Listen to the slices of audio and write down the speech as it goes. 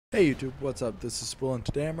Hey YouTube, what's up? This is Spool, and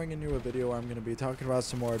today I'm bringing you a video where I'm going to be talking about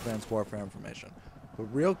some more Advanced Warfare information.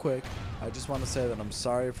 But real quick, I just want to say that I'm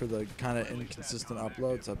sorry for the kind of inconsistent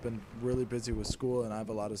uploads. I've been really busy with school and I have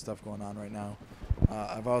a lot of stuff going on right now.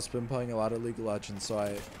 I've also been playing a lot of League of Legends, so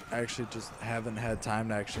I actually just haven't had time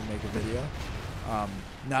to actually make a video.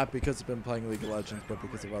 Not because I've been playing League of Legends, but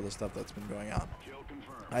because of other stuff that's been going on.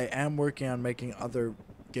 I am working on making other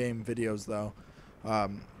game videos though.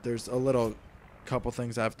 There's a little couple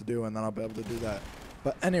things I have to do and then I'll be able to do that.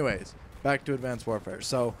 But anyways, back to Advanced Warfare.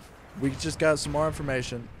 So we just got some more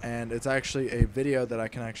information, and it's actually a video that I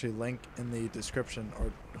can actually link in the description,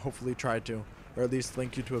 or hopefully try to, or at least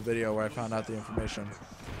link you to a video where I found out the information.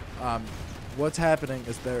 What's happening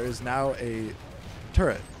is there is now a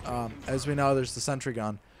turret. As we know, there's the sentry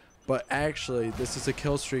gun, but actually this is a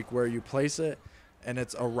kill streak where you place it and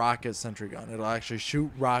it's a rocket sentry gun. It'll actually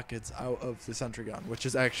shoot rockets out of the sentry gun, which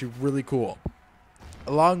is actually really cool.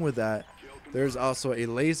 Along with that, there's also a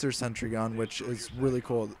laser sentry gun, which is really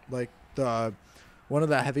cool. Like one of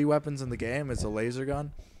the heavy weapons in the game is a laser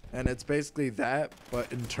gun, and it's basically that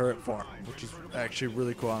but in turret form, which is actually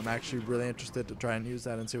really cool. I'm actually really interested to try and use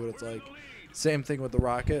that and see what it's like. Same thing with the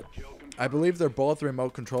rocket. I believe they're both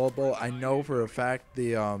remote controllable. I know for a fact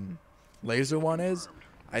the laser one is.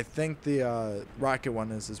 I think the rocket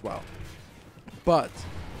one is as well. But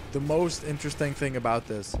the most interesting thing about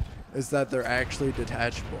this is that they're actually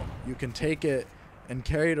detachable. You can take it and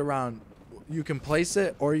carry it around. You can place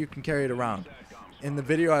it or you can carry it around. In the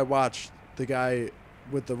video I watched, the guy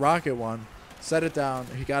with the rocket one set it down.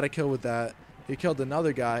 He got a kill with that. He killed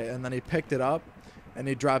another guy, and then he picked it up and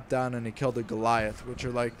he dropped down and he killed a Goliath, which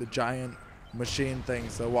are like the giant machine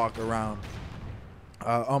things that walk around.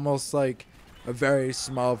 Almost like a very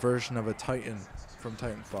small version of a Titan from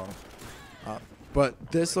Titanfall.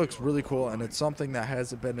 But this looks really cool, and it's something that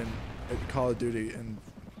hasn't been in Call of Duty in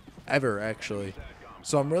ever, actually.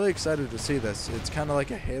 So I'm really excited to see this. It's kind of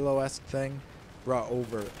like a Halo-esque thing brought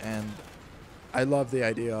over, and I love the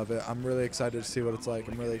idea of it. I'm really excited to see what it's like.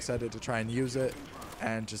 I'm really excited to try and use it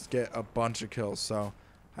and just get a bunch of kills. So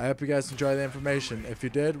I hope you guys enjoy the information. If you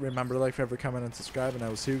did, remember to like, favorite, comment, and subscribe, and I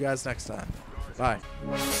will see you guys next time. Bye.